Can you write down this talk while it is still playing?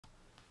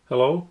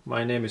Hello,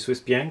 my name is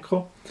Swiss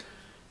Bianco.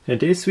 In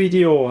this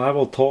video I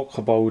will talk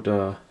about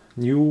a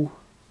new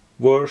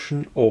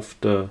version of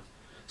the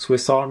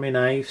Swiss Army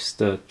knives,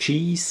 the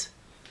cheese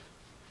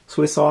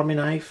Swiss Army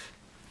knife.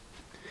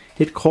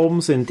 It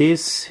comes in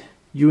this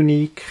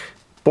unique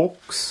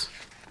box.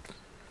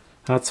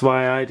 That's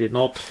why I did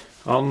not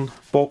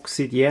unbox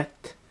it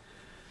yet.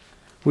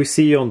 We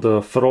see on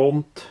the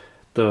front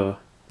the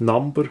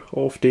number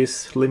of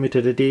this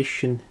limited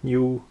edition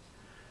new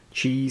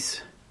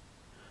cheese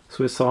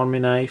Swiss Army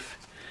knife.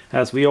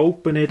 As we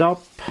open it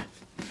up,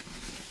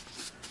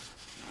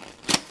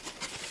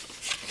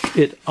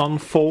 it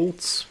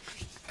unfolds.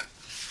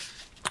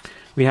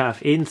 We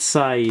have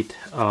inside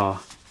a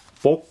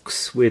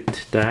box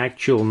with the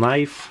actual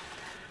knife.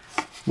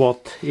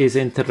 What is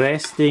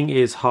interesting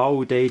is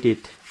how they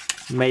did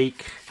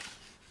make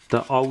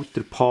the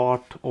outer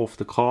part of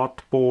the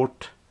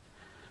cardboard,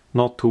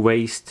 not to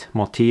waste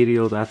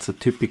material. That's a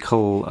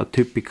typical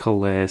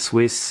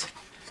Swiss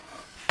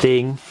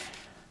thing.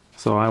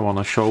 So I want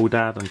to show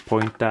that and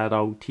point that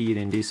out here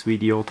in this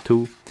video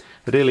too.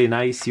 Really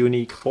nice,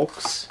 unique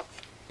box.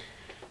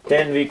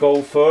 Then we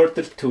go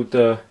further to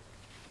the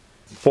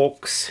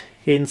box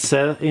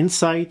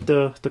inside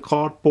the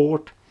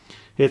cardboard.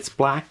 It's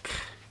black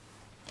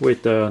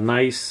with a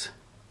nice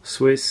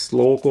Swiss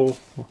logo,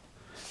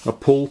 a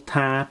pull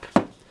tab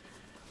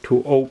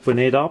to open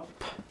it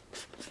up.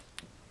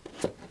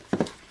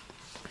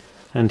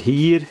 And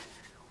here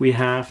we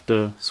have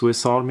the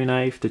Swiss Army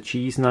knife, the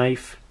cheese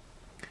knife.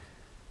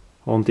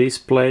 On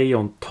display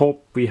on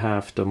top we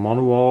have the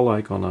manual.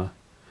 I'm gonna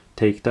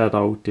take that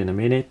out in a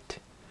minute.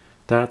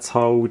 That's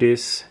how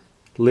this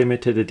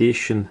limited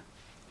edition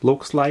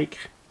looks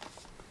like.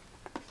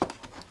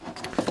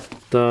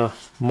 The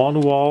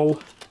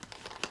manual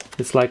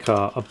is like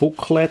a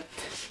booklet,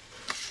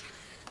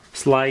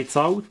 slides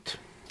out.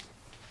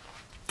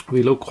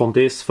 We look on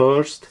this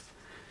first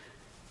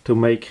to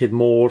make it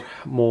more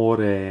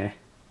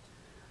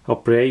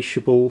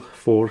appreciable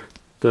for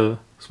the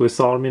Swiss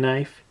Army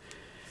knife.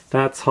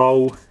 That's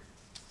how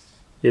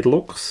it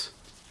looks.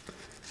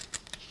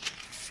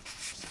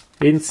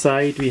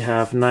 Inside we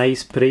have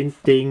nice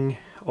printing,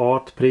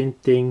 art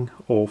printing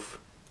of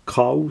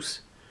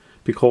cows,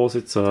 because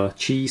it's a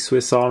cheese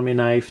Swiss Army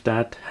knife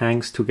that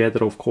hangs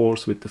together, of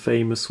course, with the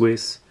famous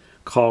Swiss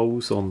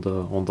cows on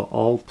the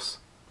Alps.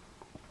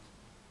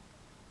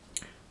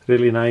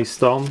 Really nice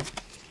done.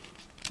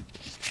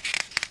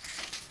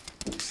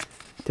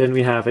 Then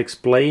we have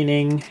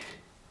explaining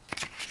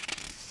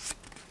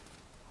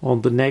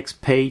on the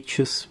next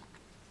pages,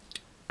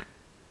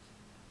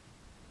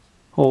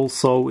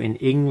 also in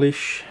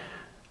English.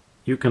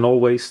 You can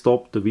always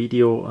stop the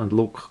video and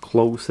look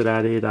closer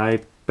at it.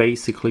 I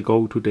basically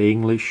go to the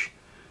English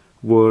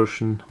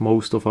version.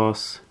 Most of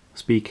us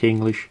speak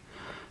English.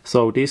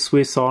 So this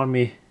Swiss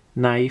Army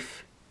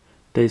knife,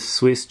 this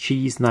Swiss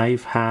cheese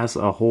knife, has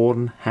a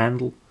horn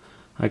handle.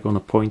 I'm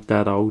gonna point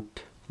that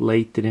out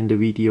later in the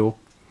video.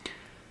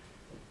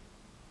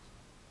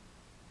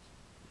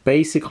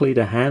 Basically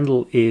the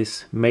handle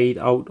is made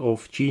out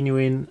of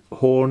genuine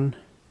horn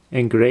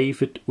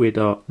engraved with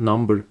a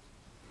number.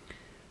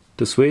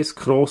 The Swiss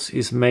cross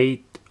is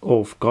made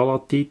of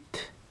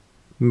galatite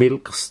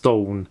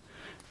milkstone.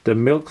 The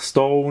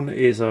milkstone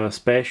is a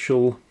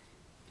special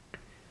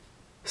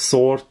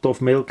sort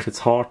of milk.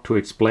 It's hard to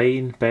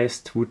explain.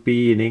 Best would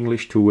be in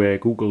English to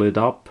Google it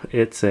up.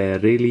 It's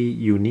really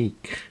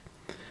unique.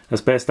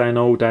 As best I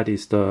know, that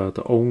is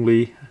the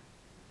only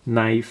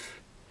knife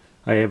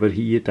I ever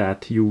hear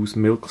that use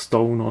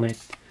milkstone on it.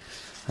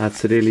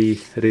 That's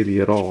really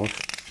rare.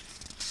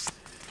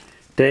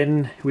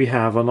 Then we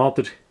have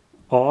another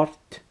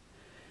art.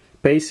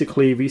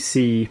 Basically we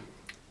see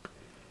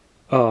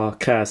a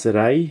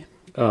käserei,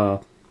 a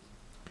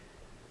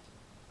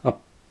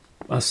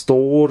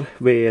store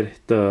where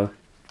the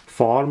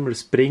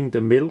farmers bring the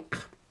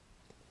milk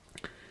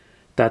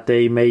that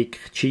they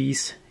make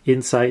cheese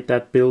inside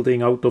that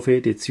building out of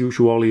it. It's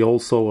usually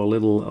also a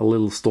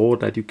little store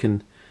that you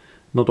can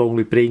not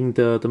only bring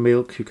the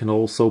milk, you can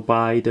also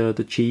buy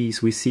the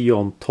cheese. We see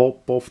on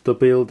top of the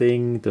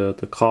building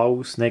the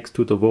cows next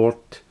to the word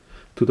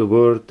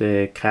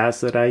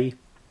Käserei,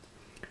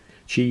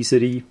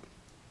 cheesery.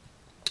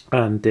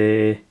 And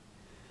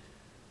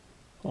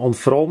on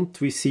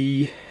front we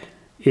see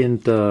in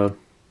the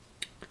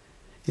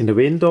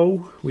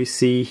window, we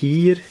see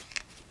here,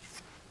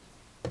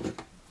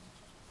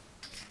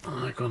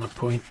 I'm gonna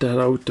point that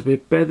out a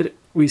bit better.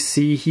 We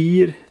see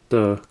here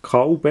the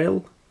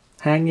cowbell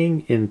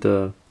hanging in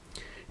the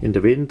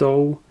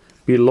window.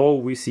 Below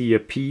we see a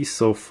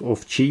piece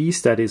of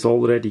cheese that is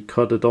already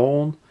cut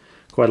on,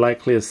 quite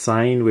likely a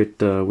sign with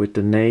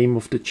the name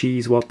of the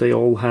cheese, what they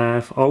all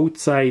have.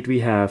 Outside we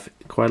have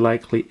quite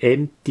likely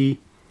empty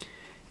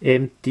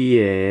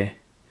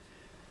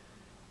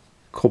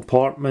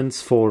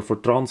compartments for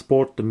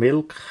transport the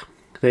milk.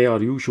 They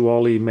are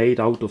usually made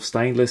out of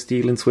stainless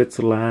steel in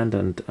Switzerland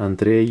and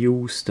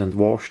reused and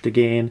washed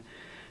again.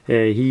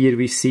 Here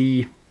we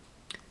see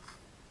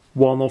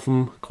one of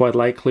them quite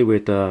likely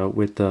with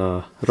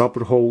a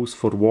rubber hose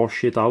for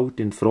wash it out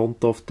in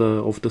front of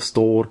the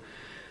store.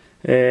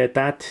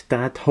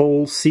 That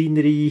whole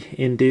scenery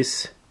in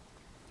this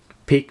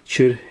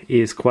picture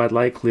is quite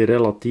likely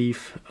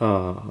relative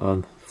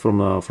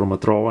from a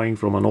drawing,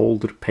 from an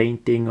older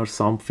painting or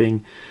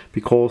something,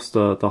 because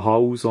the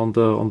house on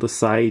the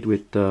side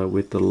with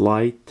the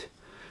light,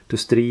 the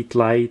street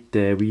light,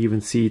 we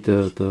even see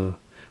the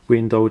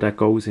window that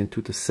goes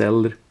into the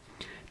cellar.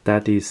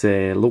 That is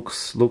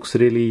looks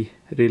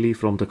really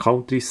from the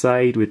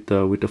countryside with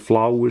the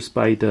flowers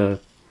by the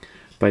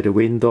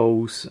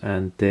windows,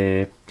 and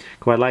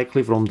quite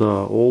likely from the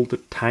older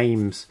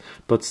times.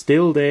 But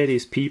still there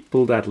is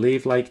people that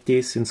live like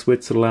this in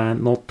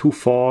Switzerland, not too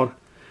far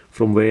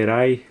from where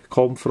I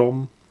come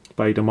from,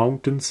 by the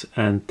mountains,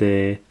 and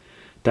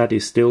that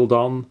is still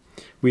done.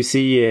 We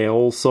see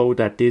also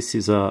that this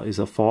is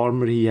a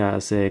farmer. He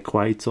has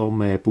quite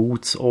some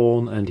boots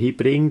on, and he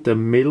bring the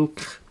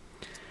milk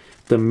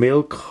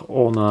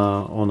on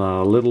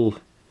a little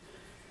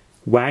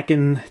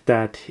wagon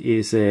that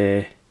is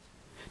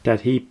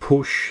that he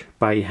push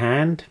by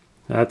hand.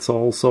 That's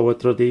also a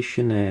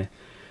tradition.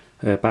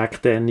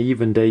 Back then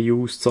even they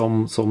used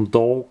some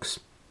dogs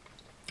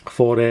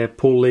for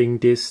pulling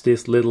this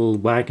little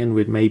wagon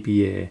with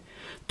maybe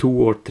 2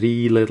 or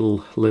 3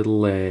 little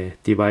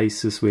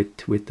devices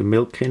with the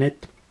milk in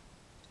it.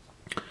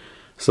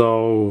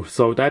 So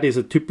that is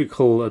a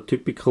typical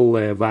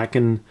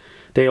wagon.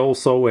 They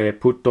also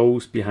put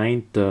those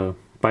behind the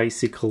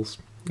bicycles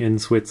in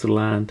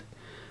Switzerland.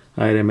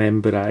 I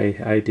remember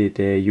I did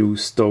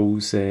use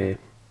those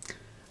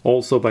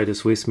also by the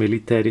Swiss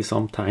military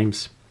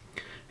sometimes.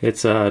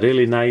 It's a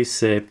really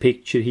nice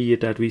picture here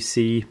that we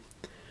see.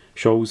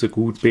 Shows a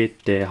good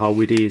bit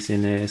how it is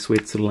in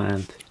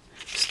Switzerland.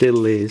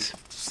 Still is.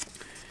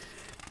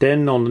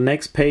 Then on the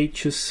next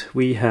pages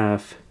we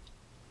have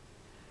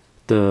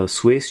the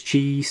Swiss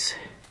cheese,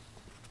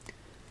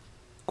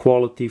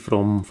 quality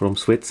from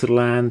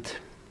Switzerland.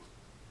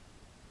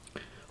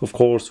 Of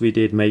course we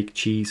did make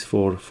cheese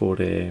for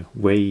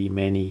way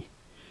many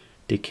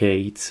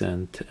decades,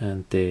 and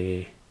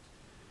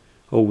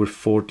over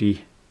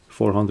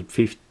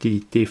 450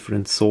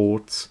 different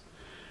sorts.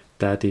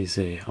 That is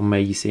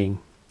amazing.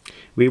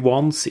 We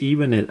once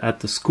even at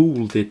the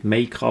school did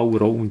make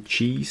our own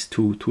cheese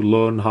to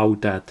learn how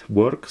that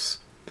works.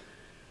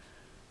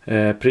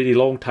 Pretty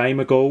long time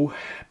ago,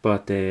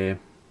 but yeah,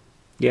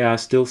 I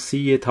still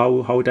see it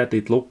how that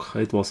did look.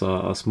 It was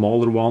a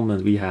smaller one,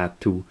 and we had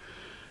to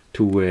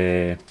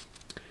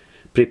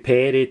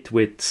prepare it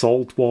with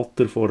salt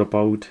water for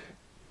about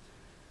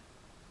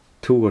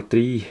 2 or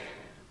 3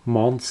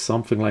 months,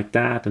 something like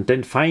that, and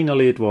then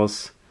finally it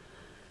was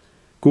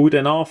good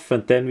enough,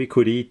 and then we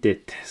could eat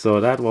it.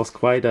 So that was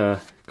quite a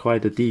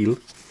deal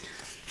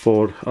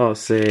for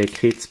us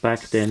kids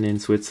back then in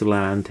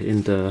Switzerland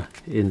in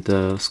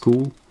the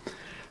school.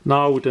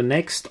 Now the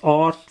next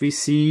art we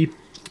see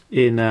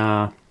in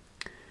a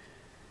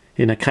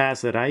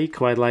Käserei,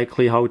 quite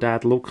likely how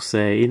that looks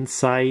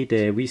inside.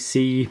 We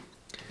see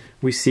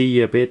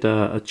a bit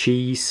of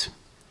cheese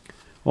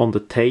on the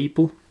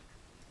table.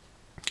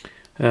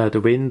 The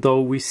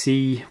window we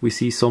see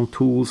some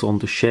tools on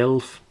the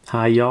shelf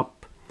high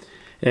up.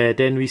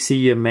 Then we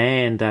see a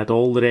man that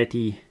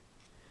already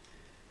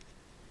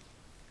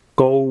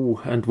go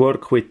and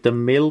work with the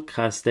milk.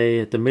 As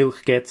the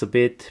milk gets a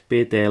bit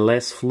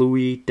less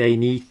fluid, they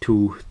need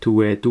to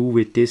do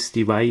with this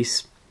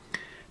device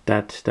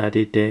that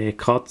it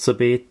cuts a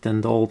bit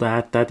and all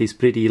that. That is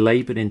pretty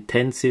labor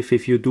intensive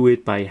if you do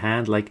it by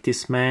hand like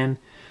this man,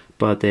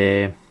 but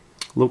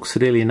looks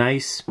really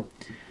nice.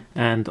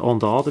 And on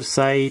the other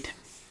side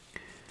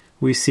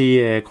we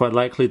see quite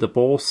likely the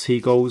boss.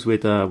 He goes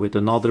with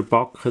another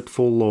bucket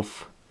full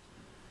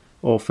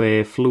of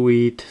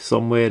fluid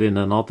somewhere in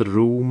another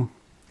room,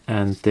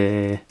 and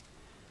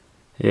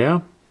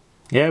yeah,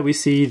 we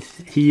see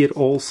here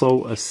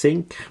also a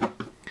sink.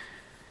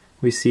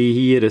 We see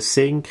here a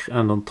sink,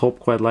 and on top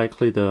quite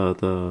likely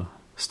the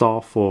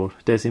stuff for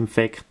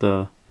disinfect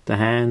the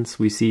hands.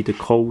 We see the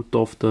coat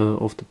of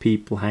the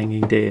people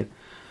hanging there.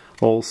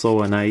 Also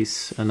a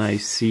nice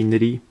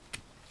scenery.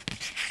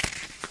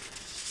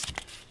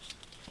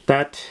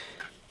 That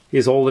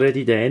is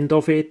already the end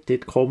of it.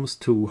 It comes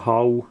to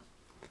how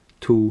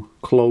to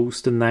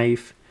close the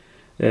knife.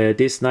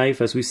 This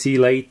knife, as we see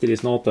later,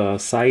 is not a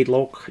side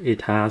lock,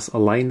 it has a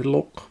liner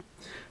lock,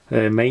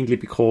 mainly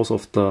because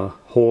of the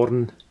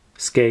horn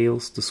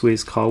scales, the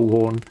Swiss cow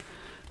horn.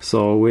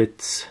 So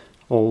it's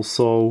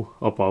also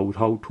about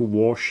how to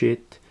wash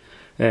it.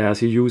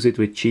 As you use it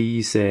with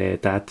cheese,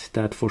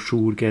 that for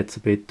sure gets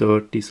a bit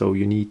dirty, so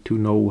you need to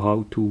know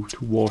how to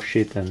wash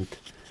it and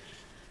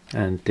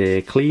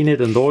clean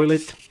it and oil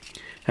it.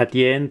 At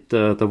the end,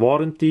 the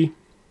warranty.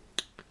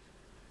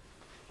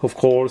 Of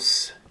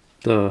course,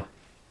 the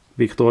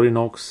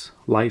Victorinox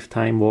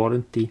lifetime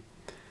warranty.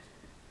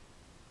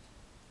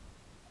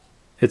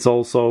 It's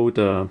also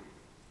the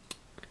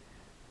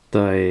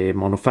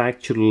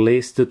manufacturer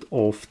listed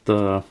of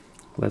the,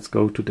 let's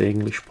go to the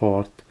English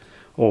part,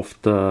 of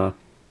the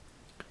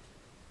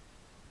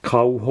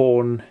cow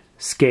horn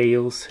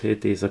scales.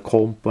 It is a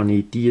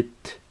company,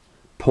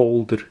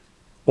 Dietpolder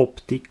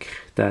Optik,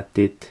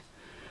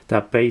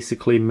 that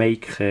basically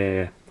make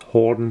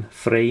horn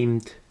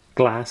framed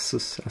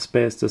glasses, as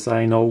best as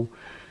I know,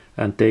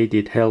 and they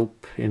did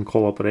help in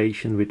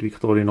collaboration with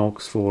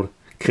Victorinox for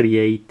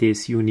create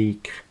this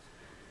unique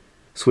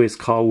Swiss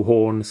cow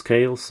horn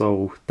scale.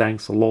 So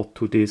thanks a lot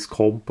to this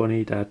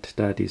company.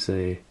 That is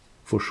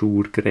for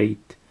sure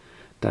great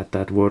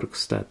that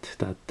works,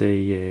 that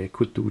they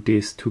could do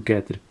this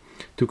together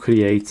to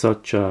create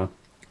such a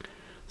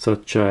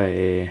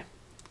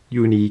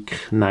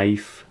unique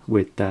knife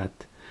with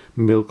that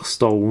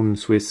milkstone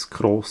Swiss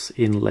cross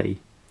inlay.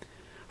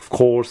 Of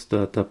course,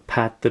 the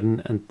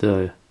pattern and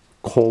the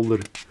color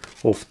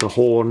of the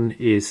horn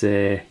is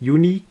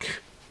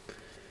unique.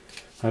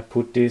 I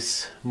put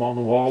this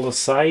manual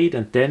aside,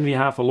 and then we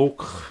have a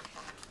look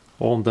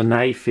on the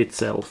knife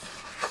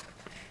itself.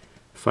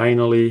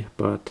 Finally,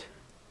 but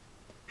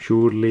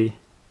surely,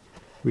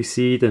 we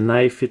see the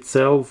knife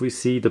itself. We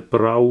see the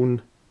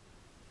brown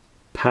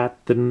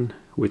pattern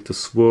with the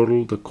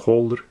swirl, the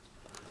color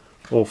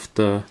of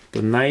the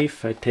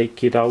knife. I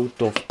take it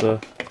out of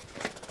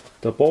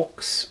the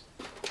box.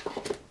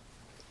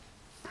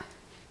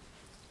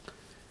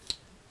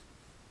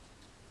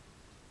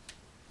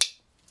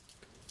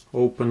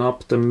 Open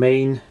up the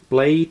main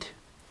blade,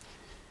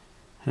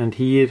 and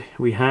here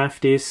we have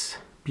this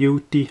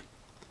beauty.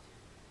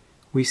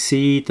 We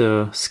see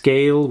the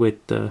scale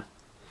with the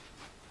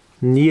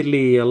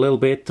nearly a little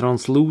bit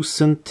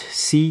translucent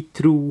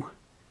see-through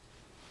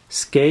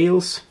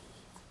scales.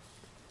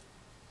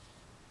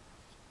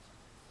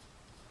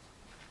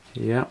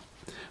 Yeah,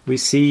 we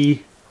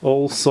see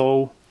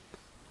also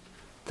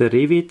the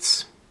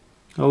rivets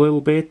a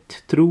little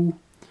bit through.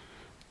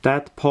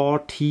 That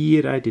part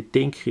here I did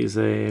think is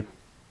a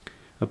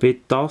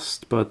bit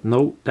dust, but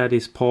no, that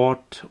is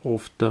part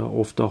of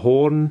the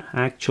horn.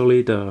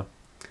 Actually,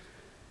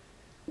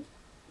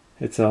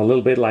 it's a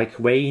little bit like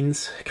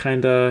veins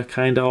kind of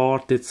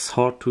art. It's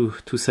hard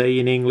to say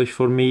in English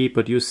for me,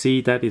 but you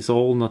see that is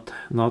all not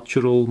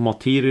natural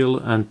material,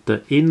 and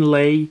the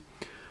inlay,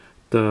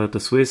 the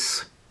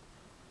Swiss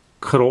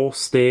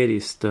cross there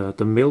is the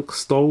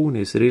milkstone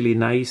is really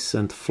nice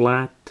and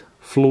flat,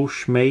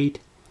 flush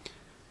made.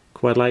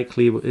 Quite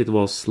likely it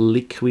was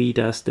liquid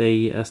as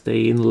they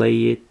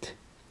inlay it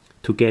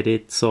to get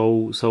it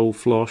so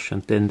flush,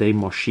 and then they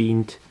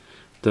machined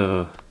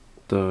the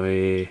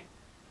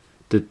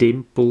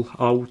dimple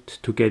out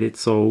to get it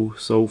so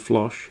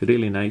flush.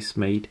 Really nice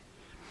made.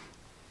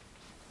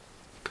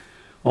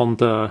 On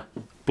the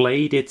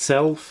blade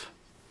itself,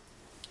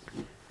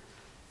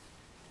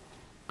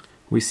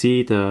 we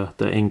see the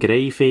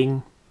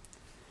engraving,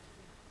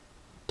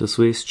 the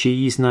Swiss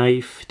cheese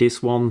knife.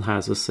 This one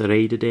has a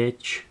serrated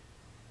edge.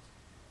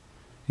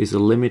 Is a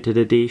limited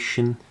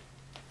edition.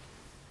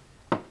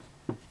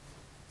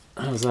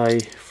 As I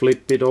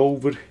flip it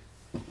over,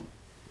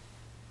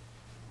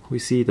 we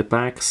see the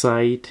back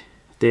side.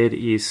 There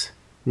is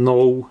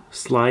no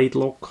slide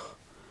lock.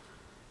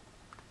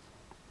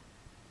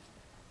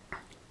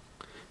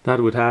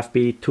 That would have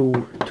been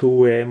too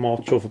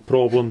much of a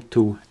problem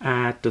to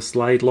add the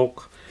slide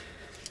lock.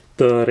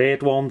 The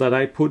red one that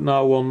I put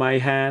now on my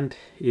hand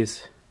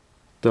is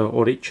the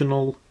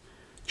original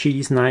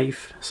cheese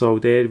knife. So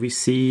there we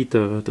see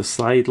the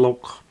slide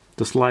lock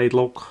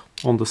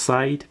on the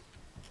side.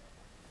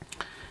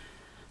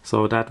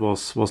 So that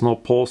was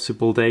not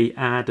possible. They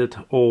added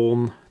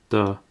on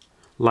the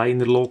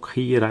liner lock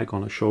here. I'm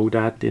gonna show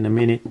that in a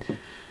minute.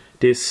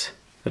 This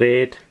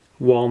red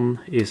one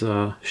is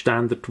a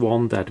standard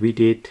one that we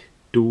did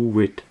do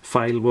with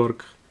file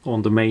work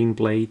on the main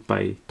blade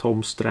by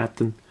Tom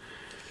Stratton.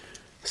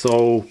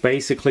 So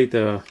basically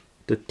the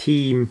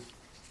theme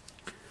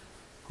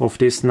of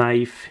this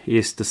knife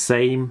is the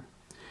same.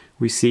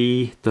 We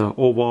see the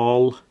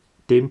oval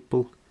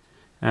dimple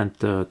and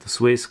the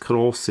Swiss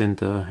cross in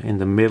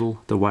the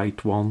middle, the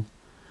white one.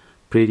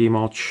 Pretty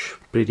much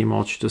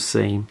the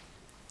same.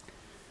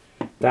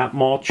 That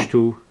much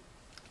to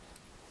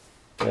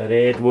the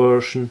red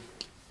version.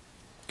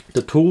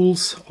 The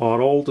tools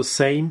are all the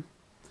same.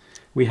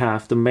 We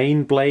have the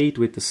main blade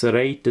with the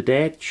serrated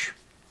edge.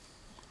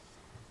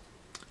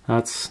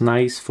 That's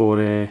nice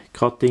for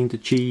cutting the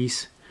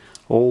cheese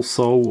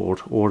also,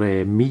 or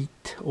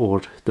meat,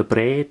 or the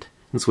bread.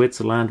 In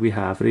Switzerland we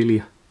have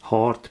really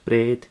hard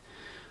bread,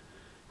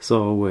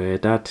 so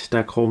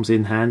that comes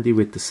in handy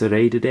with the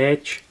serrated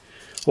edge.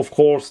 Of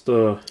course,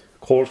 the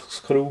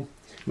corkscrew.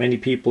 Many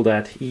people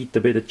that eat a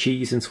bit of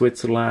cheese in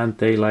Switzerland,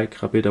 they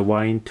like a bit of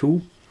wine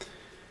too.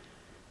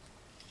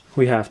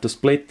 We have the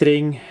split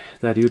ring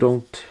that you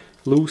don't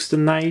lose the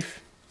knife.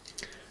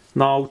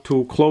 Now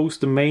to close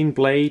the main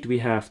blade, we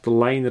have the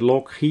liner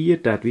lock here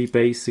that we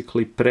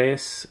basically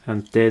press,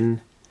 and then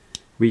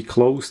we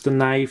close the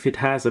knife. It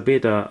has a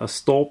bit of a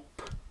stop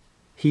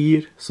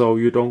here, so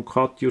you don't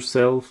cut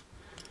yourself.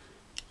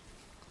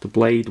 The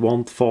blade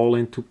won't fall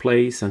into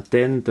place, and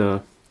then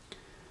the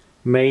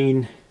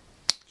main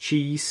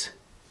cheese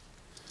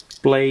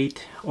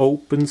blade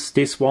opens.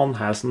 This one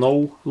has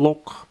no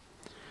lock.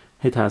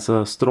 It has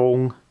a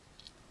strong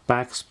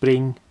back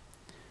spring,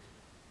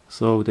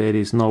 so there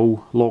is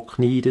no lock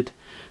needed.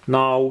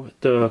 Now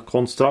the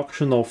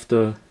construction of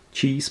the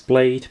cheese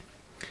blade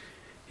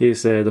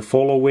is the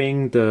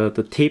following.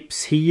 The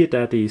tips here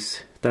that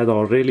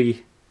are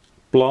really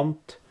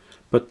blunt,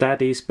 but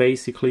that is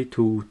basically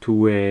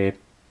to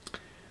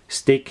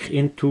stick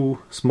into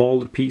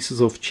smaller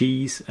pieces of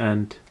cheese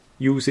and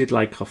use it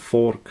like a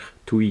fork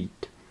to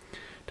eat.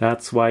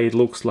 That's why it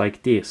looks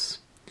like this.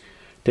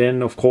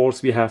 Then of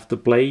course we have the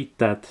blade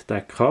that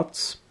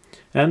cuts,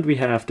 and we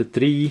have the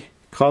 3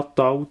 cut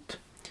out.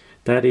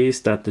 That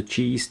is that the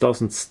cheese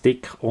doesn't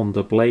stick on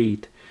the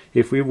blade.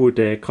 If we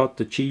would cut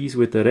the cheese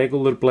with a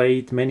regular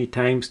blade, many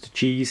times the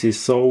cheese is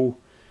so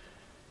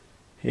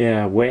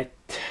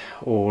wet,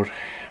 or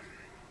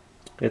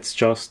it's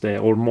just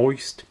or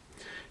moist,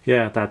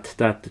 that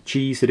the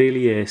cheese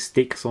really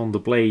sticks on the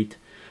blade.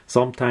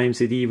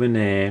 Sometimes it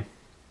even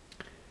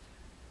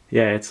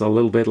it's a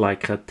little bit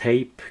like a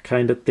tape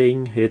kind of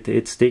thing.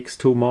 It sticks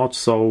too much,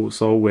 so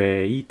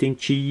eating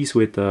cheese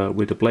with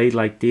a blade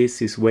like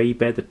this is way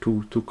better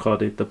to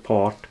cut it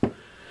apart.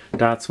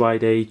 That's why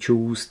they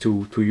choose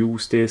to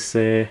use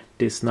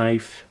this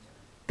knife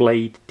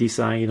blade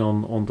design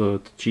on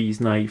the cheese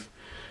knife.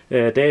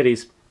 There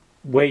is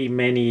way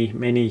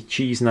many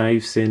cheese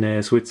knives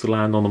in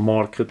Switzerland on the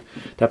market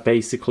that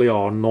basically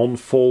are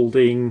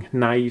non-folding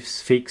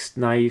knives, fixed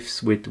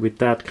knives with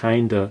that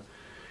kind of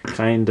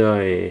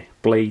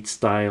blade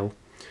style.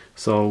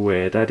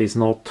 So that is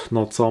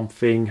not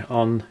something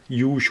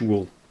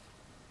unusual.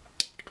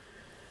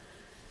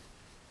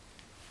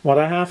 What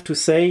I have to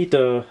say,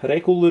 the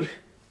regular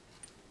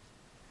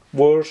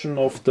version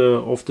of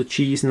the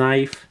cheese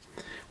knife,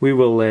 we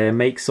will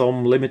make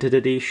some limited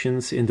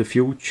editions in the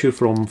future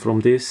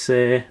from this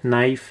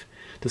knife.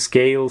 The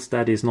scales,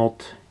 that is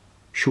not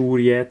sure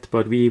yet,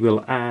 but we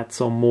will add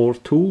some more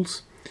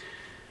tools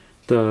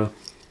to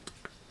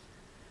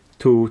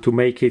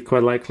make it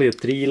quite likely a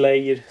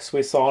 3-layer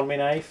Swiss Army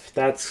knife.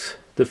 That's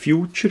the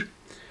future,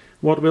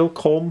 what will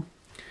come.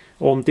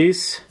 On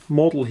this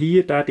model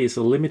here, that is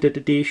a limited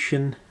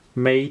edition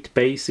made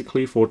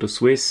basically for the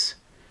Swiss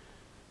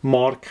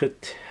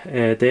market.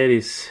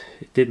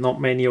 Did not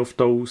many of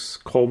those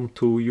come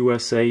to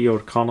USA or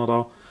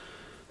Canada,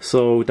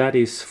 so that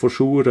is for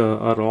sure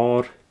a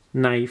rare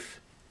knife,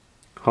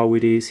 how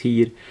it is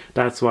here.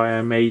 That's why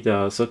I made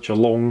such a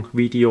long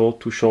video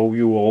to show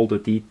you all the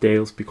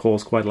details,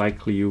 because quite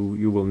likely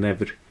you will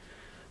never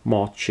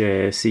much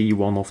see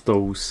one of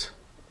those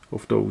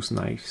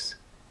knives.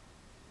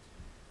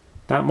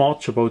 That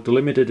much about the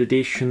limited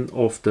edition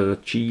of the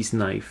cheese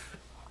knife.